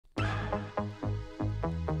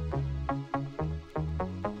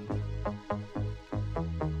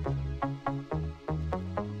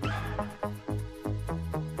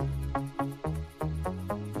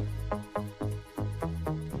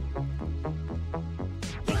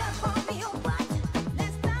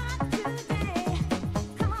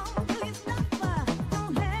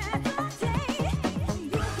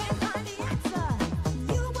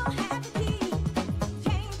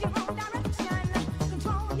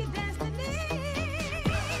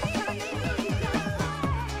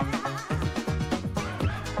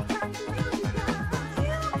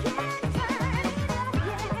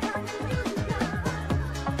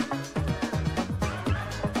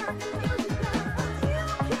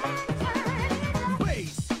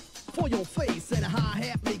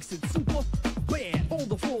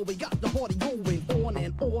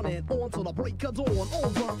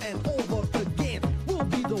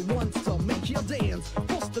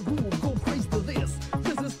the groove, go crazy to this.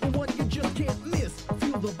 This is the one you just can't miss.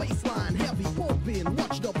 Feel the bass line heavy pumping,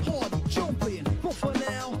 watch the party jumping. But for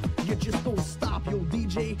now, you just don't stop, yo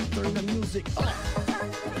DJ, turn the music up.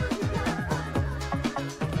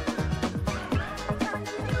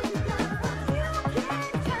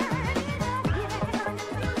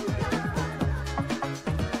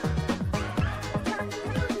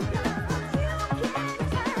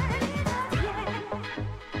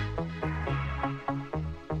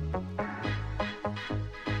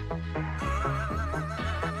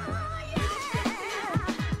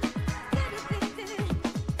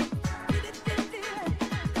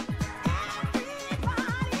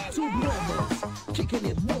 Kicking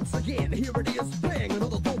it once again, here it is, bang,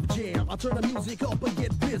 another dope jam. I turn the music up and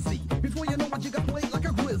get busy. Before you know it, you got played like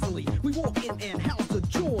a grizzly. We walk in and house the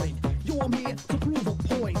joint. Yo, I'm here to prove a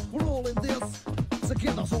point. We're all in this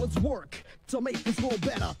together, so let's work to make this world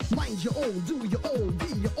better. Mind your own, do your own, be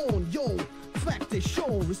your own, yo. Fact is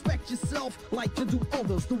shown, respect yourself like you do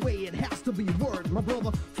others, the way it has to be word. My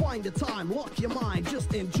brother, find the time, lock your mind,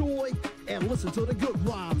 just enjoy and listen to the good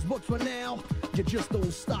rhymes. But for now, you just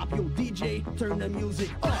don't stop, yo DJ, turn the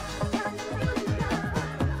music up.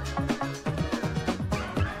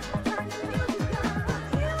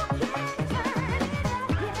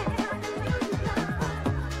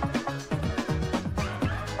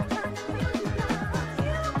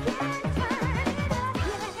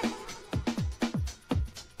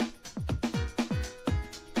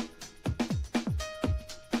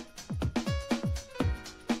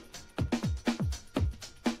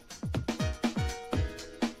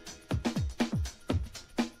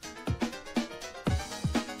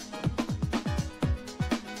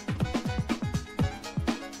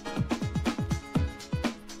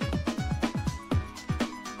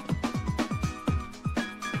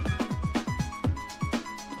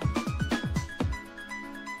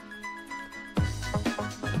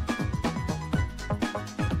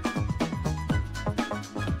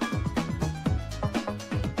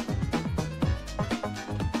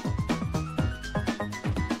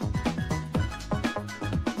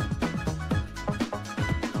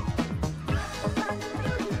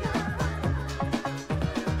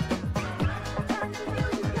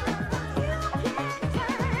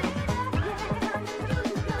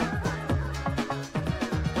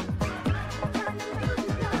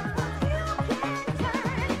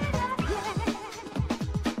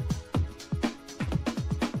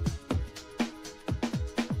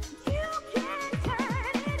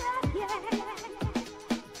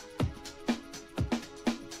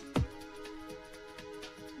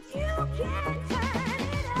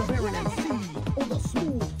 On the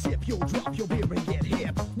smooth tip, yo, drop your beer and get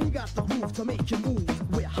hip. We got the groove to make you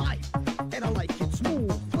move. We're hype, and I like it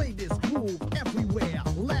smooth. Play this groove everywhere,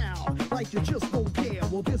 loud, like you just don't care.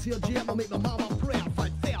 Well, this here jam will make the mama proud.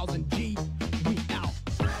 Fight